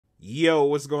Yo,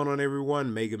 what's going on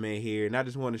everyone? Mega Man here, and I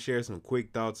just want to share some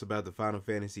quick thoughts about the Final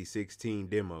Fantasy XVI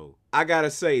demo. I gotta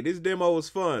say, this demo was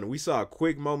fun. We saw a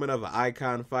quick moment of an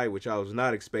icon fight, which I was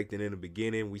not expecting in the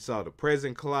beginning. We saw the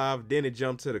present Clive, then it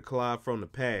jumped to the Clive from the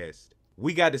past.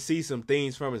 We got to see some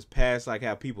things from his past, like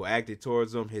how people acted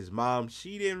towards him. His mom,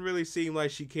 she didn't really seem like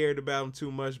she cared about him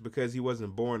too much because he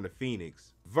wasn't born the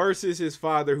Phoenix. Versus his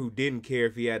father, who didn't care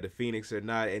if he had the Phoenix or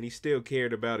not, and he still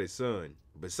cared about his son.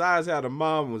 Besides how the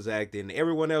mom was acting,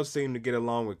 everyone else seemed to get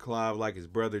along with Clive, like his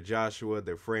brother Joshua,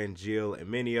 their friend Jill, and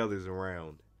many others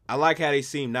around. I like how they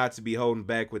seem not to be holding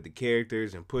back with the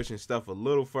characters and pushing stuff a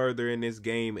little further in this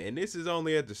game, and this is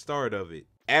only at the start of it.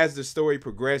 As the story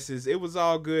progresses, it was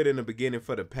all good in the beginning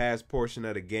for the past portion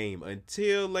of the game,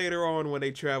 until later on when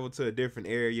they travel to a different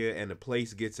area and the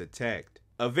place gets attacked.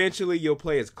 Eventually, you'll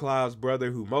play as Clive's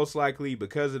brother, who most likely,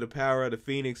 because of the power of the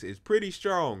Phoenix, is pretty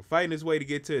strong, fighting his way to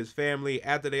get to his family.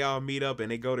 After they all meet up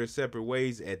and they go their separate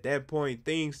ways, at that point,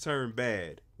 things turn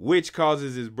bad, which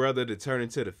causes his brother to turn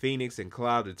into the Phoenix and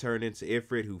Clive to turn into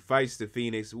Ifrit, who fights the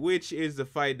Phoenix, which is the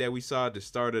fight that we saw at the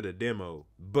start of the demo.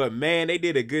 But man, they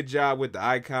did a good job with the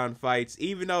icon fights.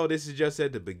 Even though this is just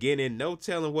at the beginning, no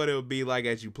telling what it'll be like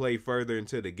as you play further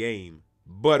into the game.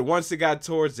 But once it got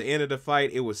towards the end of the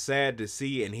fight, it was sad to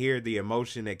see and hear the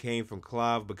emotion that came from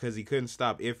Clive because he couldn't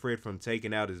stop Ifrit from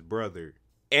taking out his brother.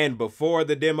 And before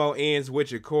the demo ends,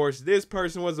 which of course this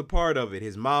person was a part of it,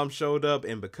 his mom showed up,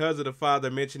 and because of the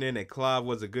father mentioning that Clive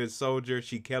was a good soldier,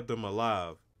 she kept him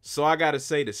alive. So I gotta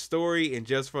say, the story, and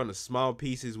just from the small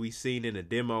pieces we've seen in the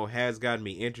demo, has gotten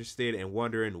me interested and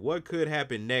wondering what could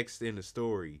happen next in the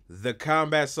story. The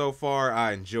combat so far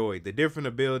I enjoyed. The different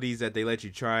abilities that they let you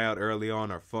try out early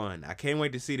on are fun. I can't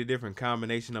wait to see the different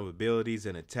combination of abilities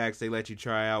and attacks they let you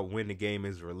try out when the game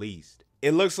is released.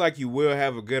 It looks like you will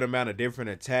have a good amount of different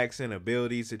attacks and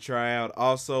abilities to try out.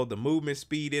 Also, the movement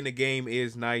speed in the game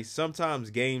is nice.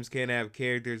 Sometimes games can have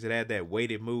characters that have that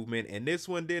weighted movement, and this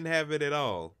one didn't have it at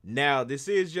all. Now, this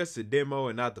is just a demo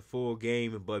and not the full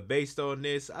game, but based on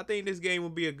this, I think this game will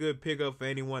be a good pickup for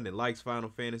anyone that likes Final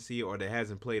Fantasy or that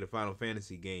hasn't played a Final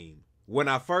Fantasy game. When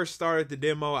I first started the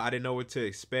demo, I didn't know what to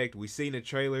expect. We seen the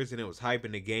trailers and it was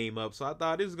hyping the game up, so I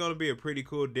thought this was going to be a pretty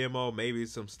cool demo, maybe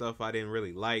some stuff I didn't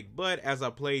really like, but as I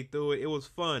played through it, it was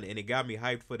fun and it got me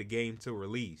hyped for the game to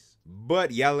release.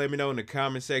 But y'all let me know in the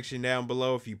comment section down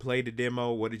below if you played the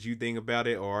demo, what did you think about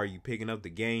it, or are you picking up the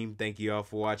game? Thank you all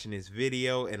for watching this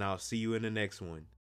video, and I'll see you in the next one.